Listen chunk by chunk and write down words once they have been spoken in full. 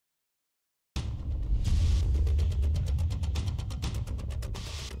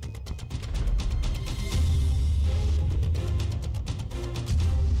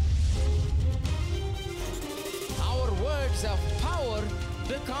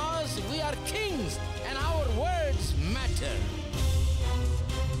because we are kings and our words matter.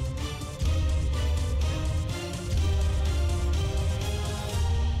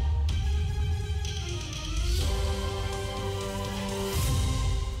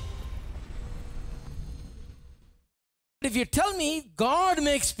 If you tell me God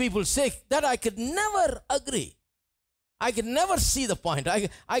makes people sick, that I could never agree. I could never see the point. I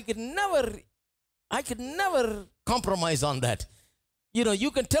could never compromise on that. You know,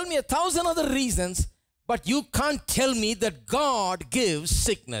 you can tell me 1,000 other reasons, but you can't tell me that God gives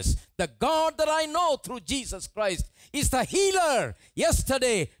sickness. The God that I know through Jesus Christ is the healer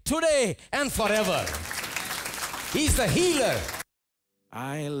yesterday, today, and forever. He's the healer.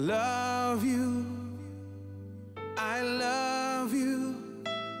 I love you. I love you.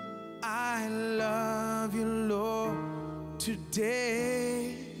 I love you, Lord,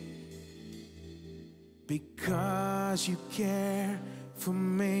 today. Because you care for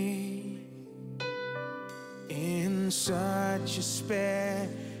me in such a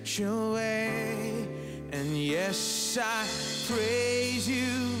special way. And yes, I praise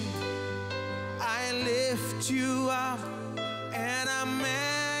you, I lift you up, and I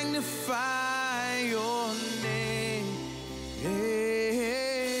magnify your name. That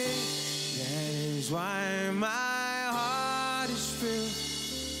is why my heart is filled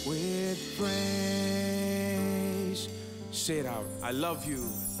with praise. Say it out. I love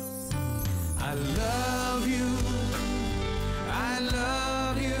you. I love you. I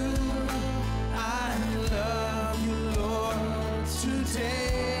love you. I love you, Lord,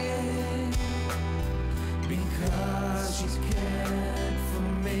 today. Because you cared for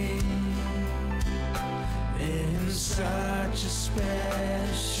me in such a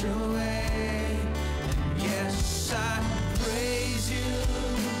special way. And yes, I praise you,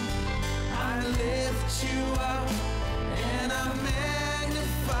 I lift you up, and I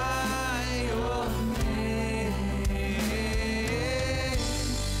magnify your name.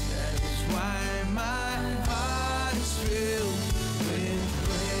 That is why my heart is filled with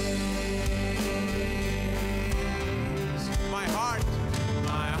praise. My heart,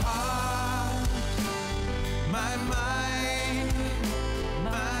 my mind,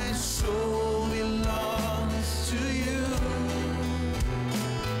 my soul belongs to you.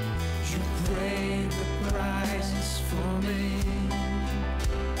 You paid the price for me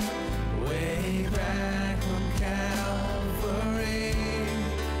way back on Calvary.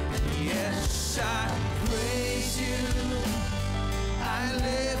 And yes, I praise you, I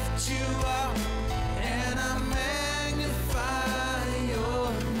lift you up, and I magnify your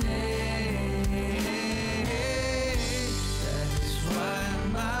name. That is why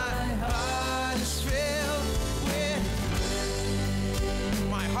my heart is filled with praise.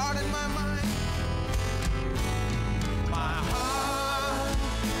 My heart and my mind, my heart,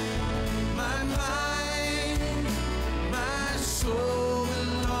 my mind, my soul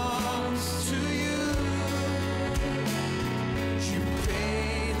belongs to you. You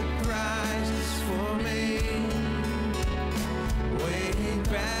paid the price for me way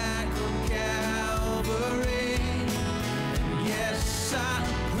back on Calvary. And yes, I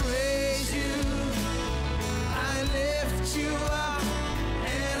praise you, I lift you up,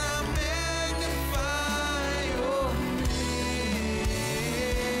 and I magnify your name.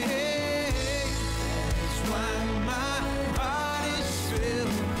 That's why my heart is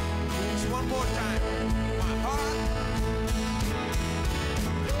filled. Just one more time. My heart.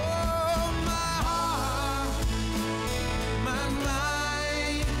 Oh, my heart, my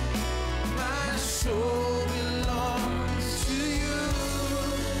mind, my soul belongs to you.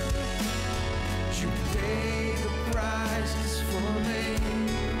 You paid the price for me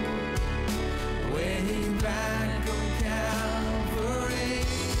way back on Calvary.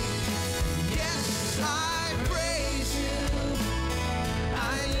 Yes, I praise you, I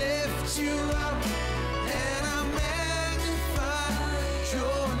lift you up, and I magnify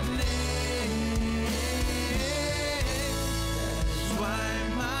your name. That's why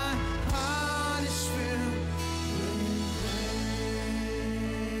my heart is filled with praise.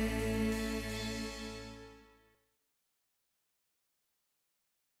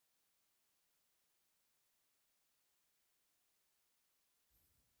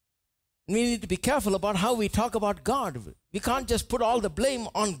 We need to be careful about how we talk about God. We can't just put all the blame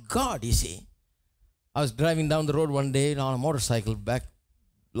on God, you see. I was driving down the road one day on a motorcycle back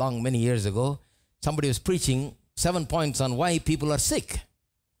many years ago. Somebody was preaching 7 points on why people are sick.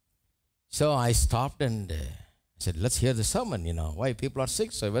 So I stopped and I said, let's hear the sermon, why people are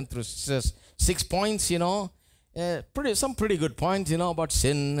sick. So I went through 6 points, some pretty good points, about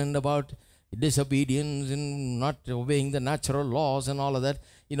sin and about disobedience and not obeying the natural laws and all of that,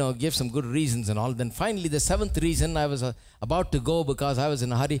 gave some good reasons and all. Then finally, the seventh reason, I was about to go because I was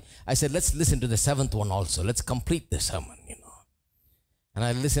in a hurry. I said, let's listen to the seventh one also. Let's complete the sermon, And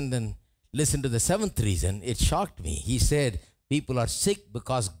I listened to the seventh reason. It shocked me. He said, people are sick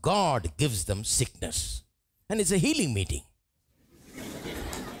because God gives them sickness. And it's a healing meeting.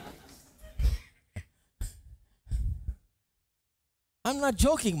 I'm not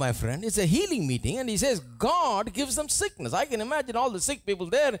joking, my friend. It's a healing meeting, and he says God gives them sickness. I can imagine all the sick people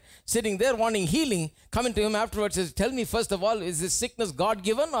there, sitting there wanting healing, coming to him afterwards, says, tell me first of all, is this sickness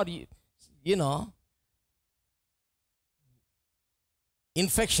God-given or,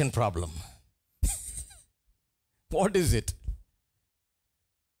 infection problem? What is it?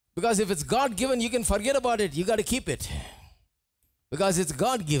 Because if it's God-given, you can forget about it. You got to keep it. Because it's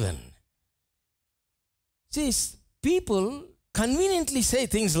God-given. See, people conveniently say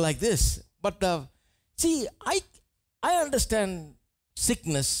things like this, but I understand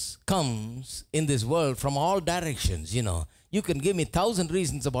sickness comes in this world from all directions. You can give me 1,000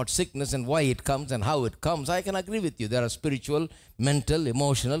 reasons about sickness and why it comes and how it comes. I can agree with you. There are spiritual, mental,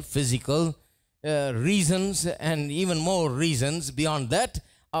 emotional, physical reasons, and even more reasons beyond that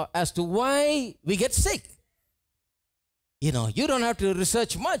as to why we get sick. You don't have to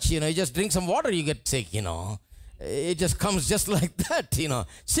research much. You just drink some water, you get sick. It just comes just like that,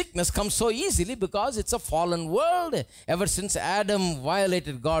 Sickness comes so easily because it's a fallen world. Ever since Adam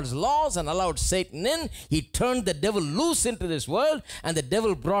violated God's laws and allowed Satan in, he turned the devil loose into this world, and the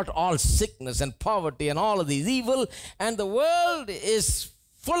devil brought all sickness and poverty and all of these evil, and the world is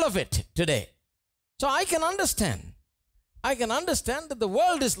full of it today. So I can understand that the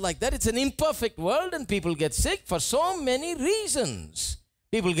world is like that. It's an imperfect world, and people get sick for so many reasons.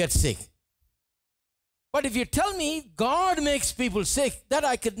 People get sick. But if you tell me God makes people sick, that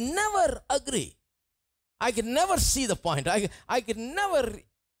I could never agree. I could never see the point. I could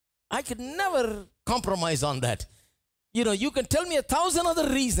never compromise on that. You can tell me 1,000 other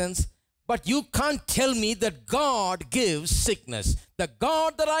reasons, but you can't tell me that God gives sickness. The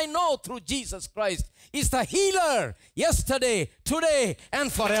God that I know through Jesus Christ is the healer yesterday, today,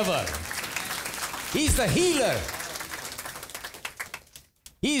 and forever. He's the healer.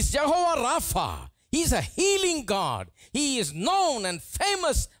 He's Jehovah Rapha. He's a healing God. He is known and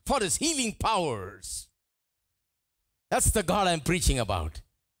famous for his healing powers. That's the God I'm preaching about.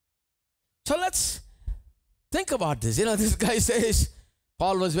 So let's think about this. This guy says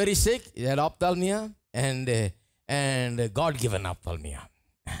Paul was very sick. He had ophthalmia and God-given ophthalmia.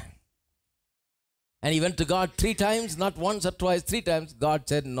 And he went to God 3 times, not once or twice, 3 times. God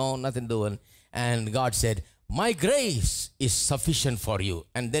said, no, nothing doing. And God said, my grace is sufficient for you.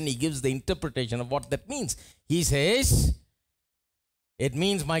 And then he gives the interpretation of what that means. He says, it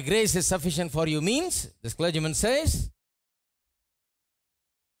means my grace is sufficient for you means, this clergyman says,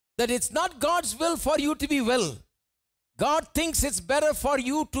 that it's not God's will for you to be well. God thinks it's better for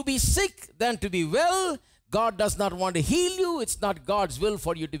you to be sick than to be well. God does not want to heal you. It's not God's will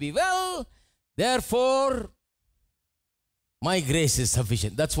for you to be well. Therefore, my grace is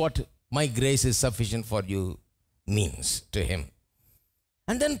sufficient. That's what my grace is sufficient for you means to him.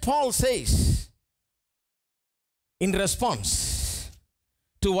 And then Paul says, in response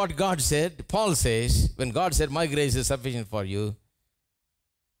to what God said, Paul says, when God said, my grace is sufficient for you,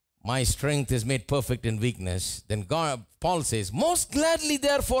 my strength is made perfect in weakness, then Paul says, most gladly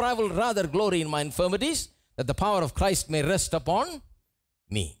therefore I will rather glory in my infirmities, that the power of Christ may rest upon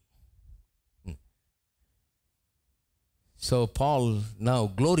me. So Paul now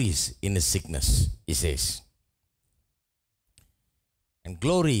glories in his sickness, he says. And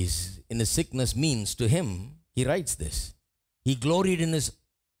glories in his sickness means to him, he writes this, he gloried in his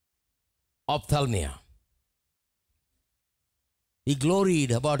ophthalmia. He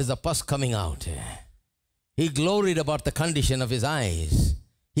gloried about his pus coming out. He gloried about the condition of his eyes.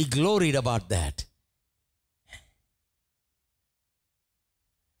 He gloried about that.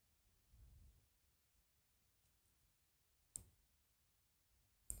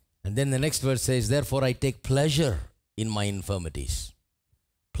 And then the next verse says, therefore I take pleasure in my infirmities.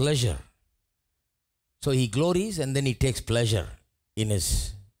 Pleasure. So he glories and then he takes pleasure in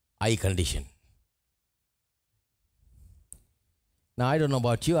his eye condition. Now I don't know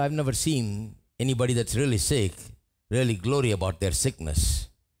about you, I've never seen anybody that's really sick really glory about their sickness.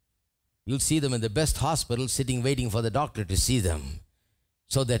 You'll see them in the best hospital sitting waiting for the doctor to see them.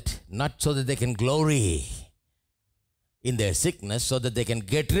 Not so that they can glory in their sickness, so that they can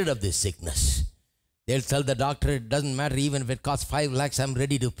get rid of this sickness. They'll tell the doctor, it doesn't matter even if it costs 5 lakhs, I'm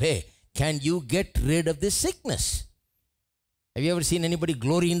ready to pay. Can you get rid of this sickness? Have you ever seen anybody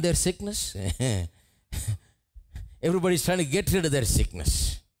glory in their sickness? Everybody's trying to get rid of their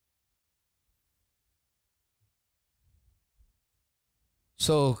sickness.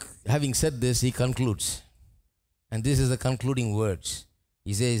 So, having said this, he concludes. And this is the concluding words.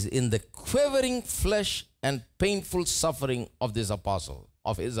 He says, in the quivering flesh and painful suffering of his apostle,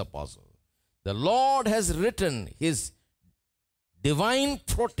 the Lord has written his divine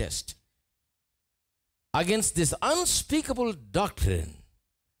protest against this unspeakable doctrine,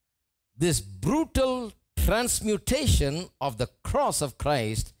 this brutal transmutation of the cross of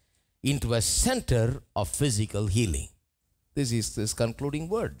Christ into a center of physical healing. This is his concluding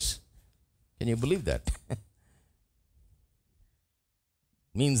words. Can you believe that?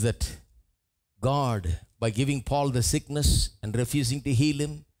 Means that God, by giving Paul the sickness and refusing to heal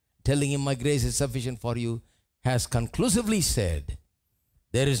him, telling him my grace is sufficient for you, has conclusively said,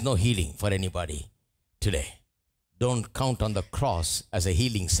 there is no healing for anybody today. Don't count on the cross as a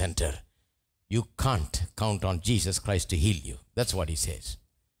healing center. You can't count on Jesus Christ to heal you. That's what he says.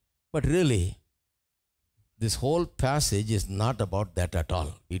 But really, this whole passage is not about that at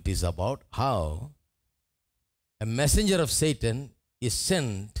all. It is about how a messenger of Satan is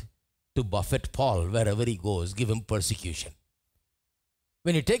sent to buffet Paul wherever he goes, give him persecution.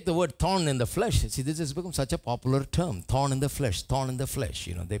 When you take the word thorn in the flesh, see, this has become such a popular term, thorn in the flesh, thorn in the flesh.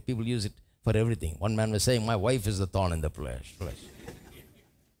 You know, people use it for everything. One man was saying, my wife is the thorn in the flesh.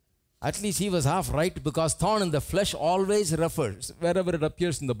 At least he was half right, because thorn in the flesh always refers, wherever it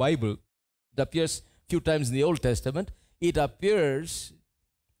appears in the Bible, it appears a few times in the Old Testament, it appears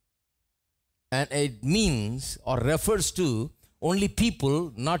and it means or refers to only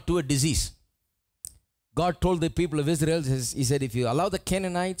people, not to a disease. God told the people of Israel, he said, if you allow the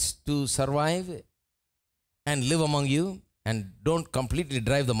Canaanites to survive and live among you and don't completely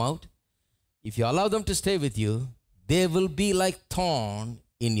drive them out, if you allow them to stay with you, they will be like thorn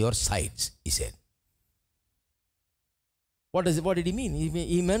in your sides, he said. What did he mean?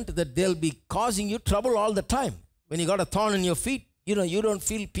 He meant that they'll be causing you trouble all the time. When you got a thorn in your feet, you don't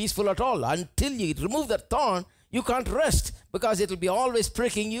feel peaceful at all. Until you remove that thorn, you can't rest, because it will be always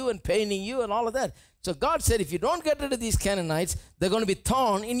pricking you and paining you and all of that. So God said, if you don't get rid of these Canaanites, they're going to be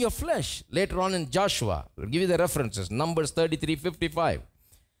thorn in your flesh. Later on in Joshua, I'll give you the references, Numbers 33:55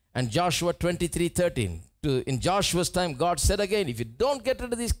 and Joshua 23:13. In Joshua's time, God said again, if you don't get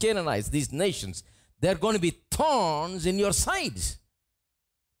rid of these Canaanites, these nations, they're going to be thorns in your sides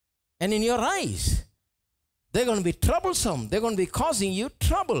and in your eyes. They're going to be troublesome. They're going to be causing you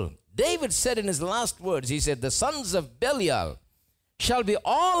trouble. David said in his last words, he said, the sons of Belial shall be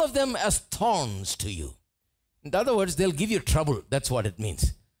all of them as thorns to you. In other words, they'll give you trouble. That's what it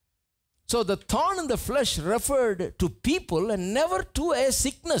means. So the thorn in the flesh referred to people and never to a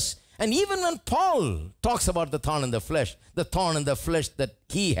sickness. And even when Paul talks about the thorn in the flesh that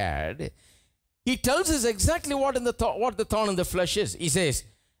he had, he tells us exactly what the thorn in the flesh is. He says,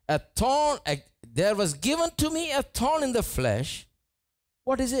 there was given to me a thorn in the flesh.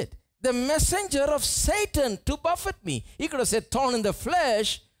 What is it? The messenger of Satan to buffet me. He could have said thorn in the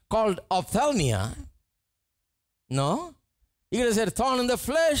flesh called ophthalmia. No. He could have said thorn in the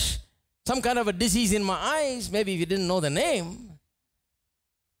flesh, some kind of a disease in my eyes. Maybe if you didn't know the name.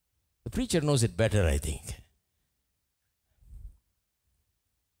 The preacher knows it better, I think.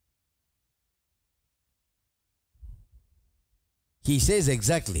 He says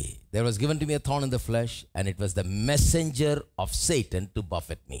exactly, there was given to me a thorn in the flesh, and it was the messenger of Satan to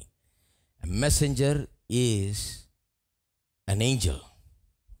buffet me. A messenger is an angel.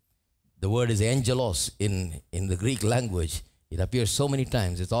 The word is angelos in the Greek language. It appears so many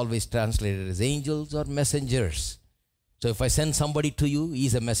times. It's always translated as angels or messengers. So if I send somebody to you,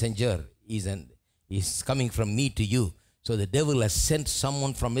 he's a messenger. He's coming from me to you. So the devil has sent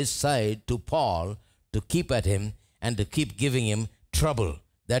someone from his side to Paul to keep at him and to keep giving him trouble.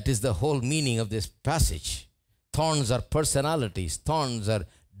 That is the whole meaning of this passage. Thorns are personalities. Thorns are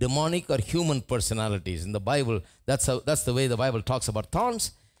demonic or human personalities. In the Bible, that's the way the Bible talks about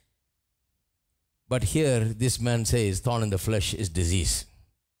thorns. But here, this man says, thorn in the flesh is disease.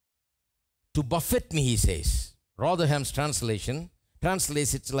 To buffet me, he says. Rotherham's translation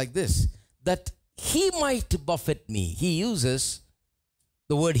translates it like this, that he might buffet me. He uses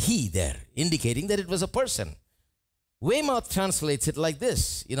the word he there, indicating that it was a person. Weymouth translates it like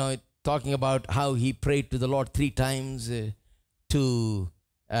this, talking about how he prayed to the Lord 3 times that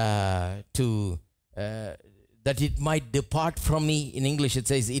it might depart from me. In English it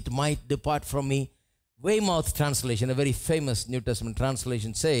says, it might depart from me. Weymouth translation, a very famous New Testament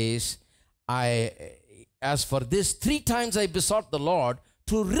translation, says, as for this, 3 times I besought the Lord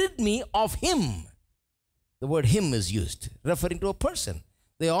to rid me of him. the word him is used, referring to a person.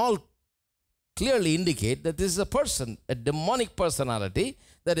 They all clearly indicate that this is a person, a demonic personality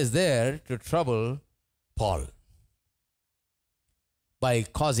that is there to trouble Paul by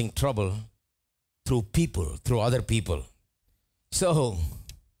causing trouble through people, through other people. So,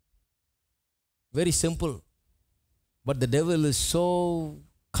 very simple. But the devil is so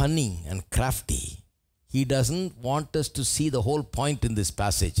cunning and crafty. He doesn't want us to see the whole point in this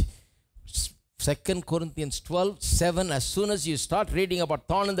passage. 2 Corinthians 12:7, as soon as you start reading about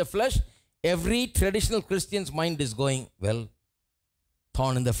thorn in the flesh, every traditional Christian's mind is going, well,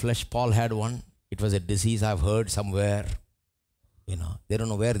 thorn in the flesh, Paul had one. It was a disease I've heard somewhere. They don't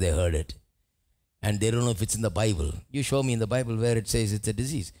know where they heard it. And they don't know if it's in the Bible. You show me in the Bible where it says it's a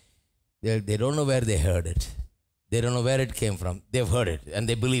disease. They don't know where they heard it. They don't know where it came from. They've heard it and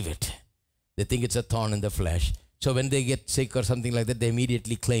they believe it. They think it's a thorn in the flesh. So when they get sick or something like that, they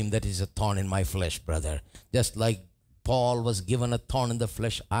immediately claim that it's a thorn in my flesh, brother. Just like Paul was given a thorn in the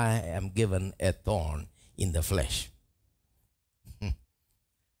flesh, I am given a thorn in the flesh.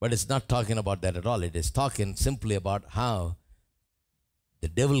 But it's not talking about that at all. It is talking simply about how the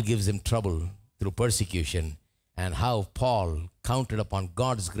devil gives him trouble through persecution and how Paul counted upon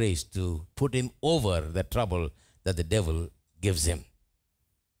God's grace to put him over the trouble that the devil gives him.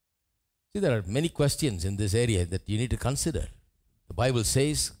 See, there are many questions in this area that you need to consider. The Bible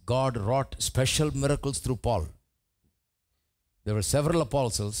says God wrought special miracles through Paul. There were several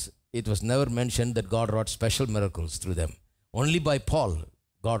apostles. It was never mentioned that God wrought special miracles through them. Only by Paul,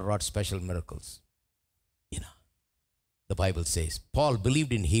 God wrought special miracles. The Bible says Paul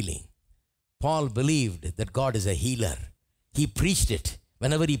believed in healing. Paul believed that God is a healer. He preached it.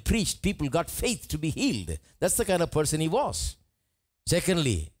 Whenever he preached, people got faith to be healed. That's the kind of person he was.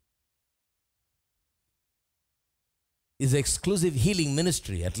 Secondly, his exclusive healing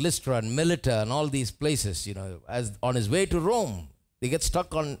ministry at Lystra and Melita and all these places, as on his way to Rome, they get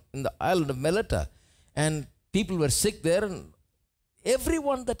stuck in the island of Melita. And people were sick there, and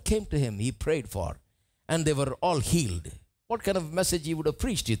everyone that came to him, he prayed for. And they were all healed. What kind of message he would have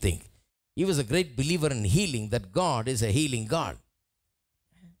preached, you think? He was a great believer in healing, that God is a healing God.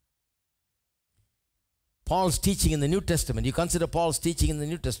 Paul's teaching in the New Testament, you consider Paul's teaching in the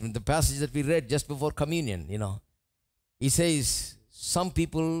New Testament, the passage that we read just before communion, He says, some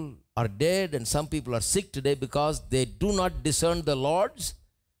people are dead and some people are sick today because they do not discern the Lord's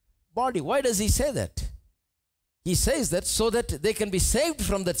body. Why does he say that? He says that so that they can be saved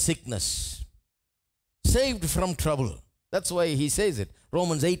from that sickness, saved from trouble. That's why he says it.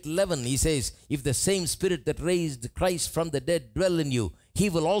 Romans 8:11, he says, if the same Spirit that raised Christ from the dead dwell in you, he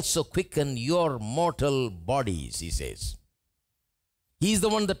will also quicken your mortal bodies, he says. He's the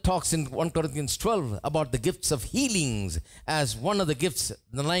one that talks in 1 Corinthians 12 about the gifts of healings as one of the gifts,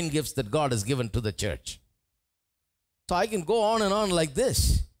 the 9 gifts that God has given to the church. So I can go on and on like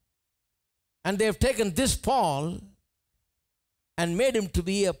this. And they've taken this Paul and made him to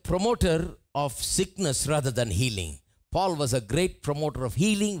be a promoter of sickness rather than healing. Paul was a great promoter of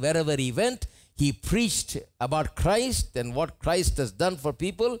healing. Wherever he went, he preached about Christ and what Christ has done for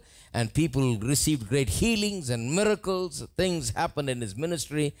people, and people received great healings and miracles. Things happened in his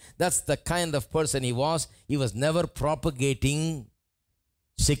ministry. That's the kind of person he was. He was never propagating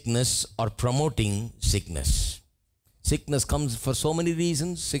sickness or promoting sickness. Sickness comes for so many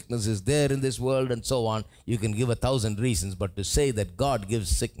reasons. Sickness is there in this world and so on. You can give 1,000 reasons, but to say that God gives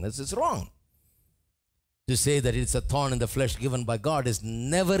sickness is wrong. To say that it's a thorn in the flesh given by God is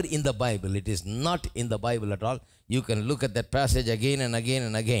never in the Bible. It is not in the Bible at all. You can look at that passage again and again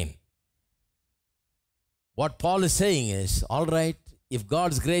and again. What Paul is saying is, all right, if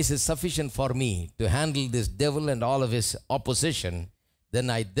God's grace is sufficient for me to handle this devil and all of his opposition, then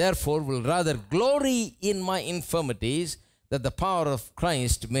I therefore will rather glory in my infirmities, that the power of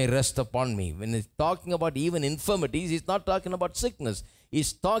Christ may rest upon me. When he's talking about even infirmities, he's not talking about sickness.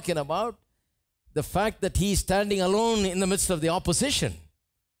 He's talking about the fact that he is standing alone in the midst of the opposition.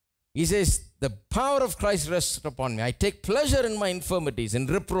 He says, the power of Christ rests upon me. I take pleasure in my infirmities, in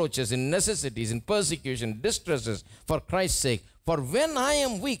reproaches, in necessities, in persecution, distresses, for Christ's sake. For when I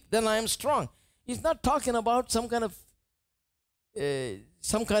am weak, then I am strong. He's not talking about some kind of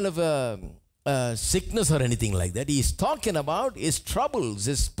sickness or anything like that. He's talking about his troubles,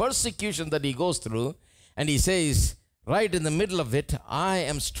 his persecution that he goes through. And he says, right in the middle of it, I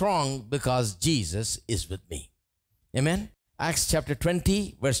am strong because Jesus is with me. Amen. Acts chapter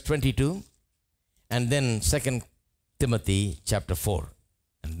 20, verse 22. And then 2 Timothy chapter 4.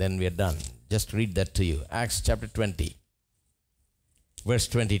 And then we are done. Just read that to you. Acts chapter 20, verse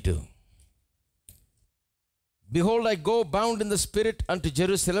 22. Behold, I go bound in the Spirit unto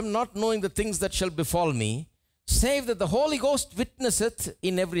Jerusalem, not knowing the things that shall befall me, save that the Holy Ghost witnesseth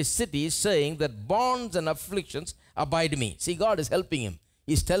in every city, saying that bonds and afflictions abide me. See, God is helping him.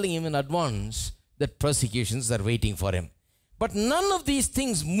 He's telling him in advance that persecutions are waiting for him. But none of these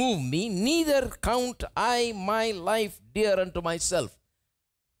things move me, neither count I my life dear unto myself.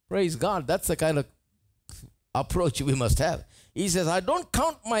 Praise God. That's the kind of approach we must have. He says, I don't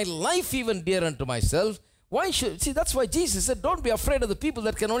count my life even dear unto myself. Why should, see, that's why Jesus said, don't be afraid of the people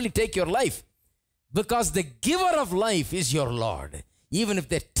that can only take your life. Because the giver of life is your Lord. Even if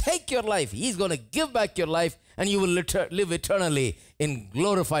they take your life, he's going to give back your life and you will live eternally in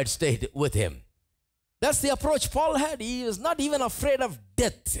glorified state with him. That's the approach Paul had. He was not even afraid of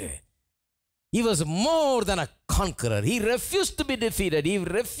death. He was more than a conqueror. He refused to be defeated. He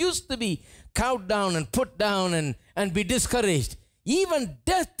refused to be cowed down and put down and be discouraged. Even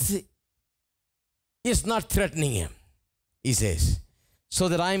death is not threatening him, he says, so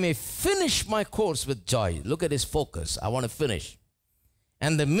that I may finish my course with joy. Look at his focus. I want to finish.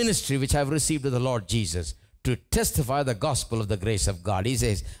 And the ministry which I have received of the Lord Jesus, to testify the gospel of the grace of God. He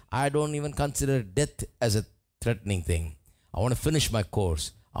says, I don't even consider death as a threatening thing. I want to finish my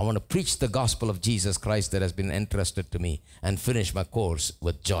course. I want to preach the gospel of Jesus Christ that has been entrusted to me and finish my course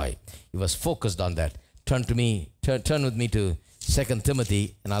with joy. He was focused on that. Turn with me to 2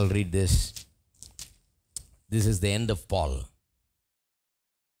 Timothy, and I'll read this. This is the end of Paul.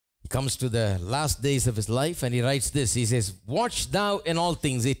 He comes to the last days of his life and he writes this. He says, watch thou in all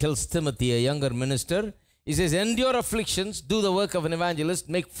things. He tells Timothy, a younger minister. He says, endure afflictions, do the work of an evangelist,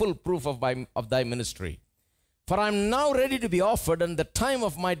 make full proof of thy ministry. For I am now ready to be offered, and the time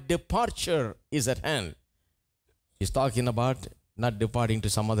of my departure is at hand. He's talking about not departing to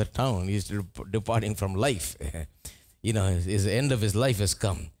some other town. He's departing from life. You know, his end of his life has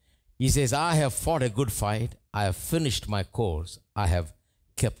come. He says, I have fought a good fight. I have finished my course. I have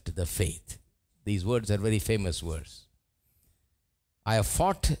kept the faith. These words are very famous words. I have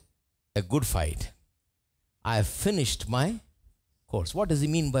fought a good fight. I have finished my course. What does he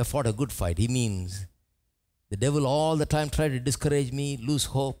mean by fought a good fight? He means the devil all the time tried to discourage me, lose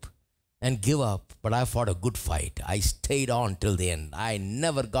hope, and give up. But I fought a good fight. I stayed on till the end. I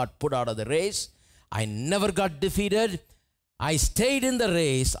never got put out of the race. I never got defeated. I stayed in the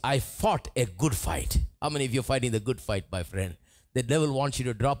race. I fought a good fight. How many of you are fighting the good fight, my friend? The devil wants you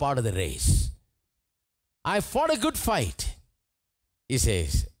to drop out of the race. I fought a good fight, he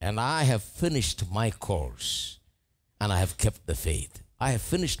says, and I have finished my course, and I have kept the faith. I have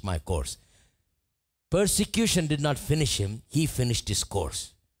finished my course. Persecution did not finish him. He finished his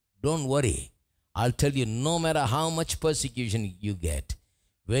course. Don't worry. I'll tell you, no matter how much persecution you get,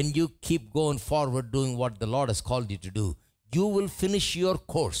 when you keep going forward doing what the Lord has called you to do, you will finish your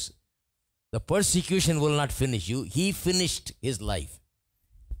course. The persecution will not finish you. He finished his life.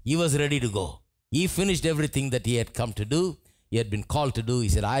 He was ready to go. He finished everything that he had come to do. He had been called to do. He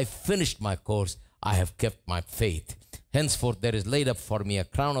said, I finished my course. I have kept my faith. Henceforth there is laid up for me a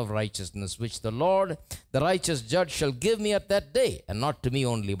crown of righteousness, which the Lord, the righteous judge, shall give me at that day, and not to me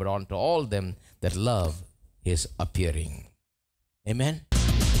only, but unto all them that love his appearing. Amen.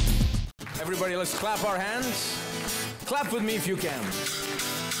 Everybody, let's clap our hands. Clap with me if you can.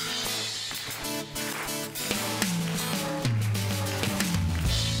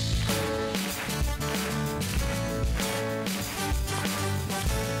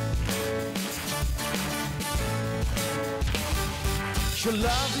 Your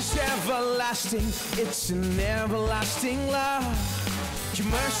love is everlasting, it's an everlasting love. Your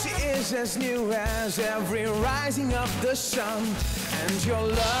mercy is as new as every rising of the sun. And your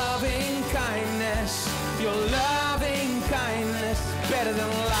loving kindness, better than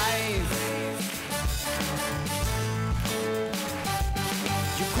life.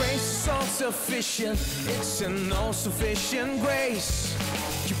 Your grace is all sufficient, it's an all sufficient grace.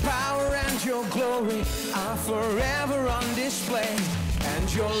 Your power and your glory are forever on display.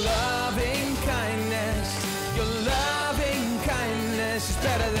 And your loving kindness is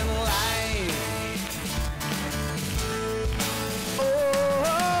better than life. Oh,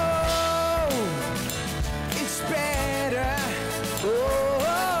 it's better.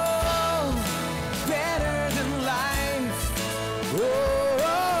 Oh, better than life.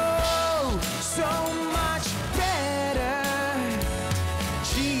 Oh, so much better.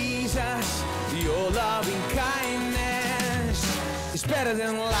 Jesus, your loving kindness is better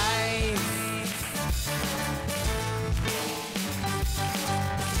than life.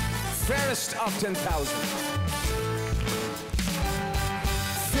 Fairest of 10,000.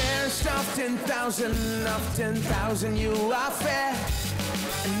 Fairest of 10,000, you are fair.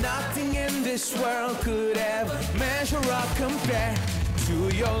 And nothing in this world could ever measure or compare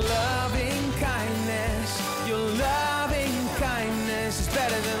to your loving kindness. your loving kindness is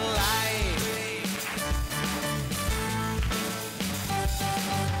better than life.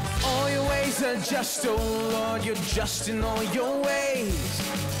 All your ways are just, oh Lord, you're just in all your ways.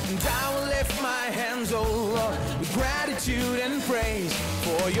 And I will lift my hands, oh Lord, with gratitude and praise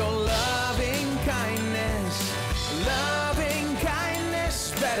for your loving kindness. Loving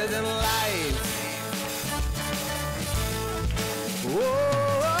kindness better than life. Oh,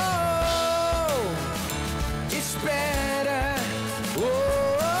 it's better.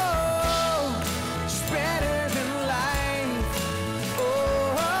 Oh, it's better than life.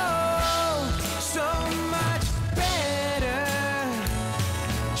 Oh, so much better.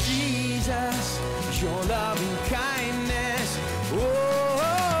 Jesus, your loving kindness.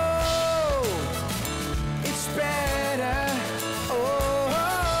 Oh, it's better. Oh,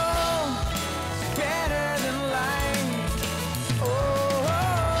 better than life.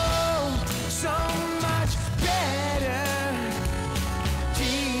 Oh, so much better.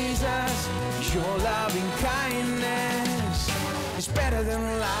 Jesus, your loving kindness is better than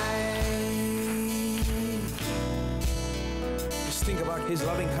life. Just think about his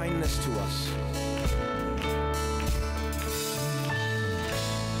loving kindness to us.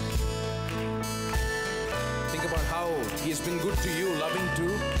 Think about how he has been good to you, loving to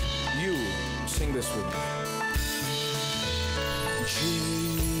you. Sing this with me.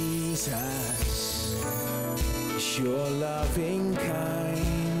 Jesus, your loving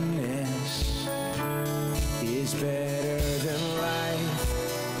kindness is better than life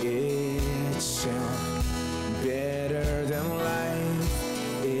itself. Better than life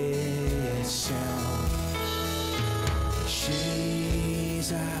itself.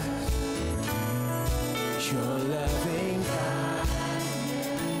 Jesus, your loving kindness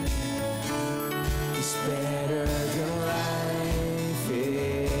is better than life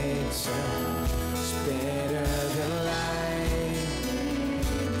itself. It's better than life.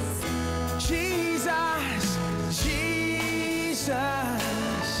 Jesus, Jesus,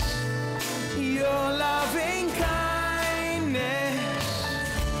 your loving kindness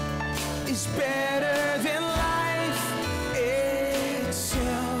is better than life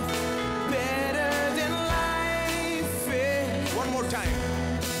itself. Better than life. One more time.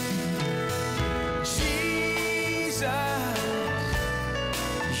 Jesus,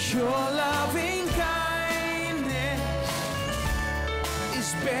 your loving kindness is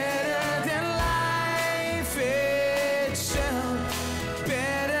better than life itself.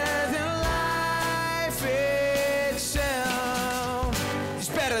 Better than life itself. It's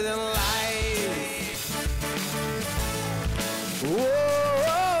better than life.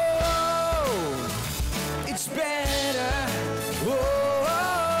 Whoa, it's better.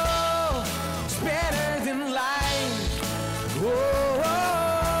 Whoa, it's better than life.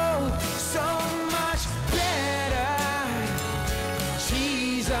 Whoa, so much better.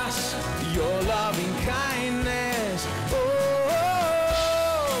 Jesus, your loving kindness.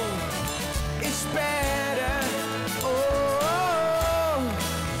 Oh, it's better. Oh,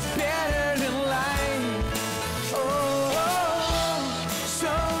 better than life. Oh,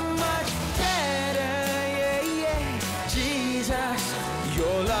 so much better. Yeah, yeah. Jesus,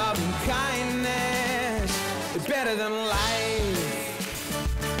 your loving kindness is better than life.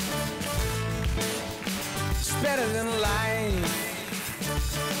 It's better than life.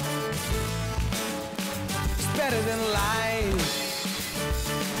 It's better than life.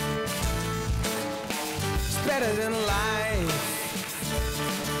 It's better than life.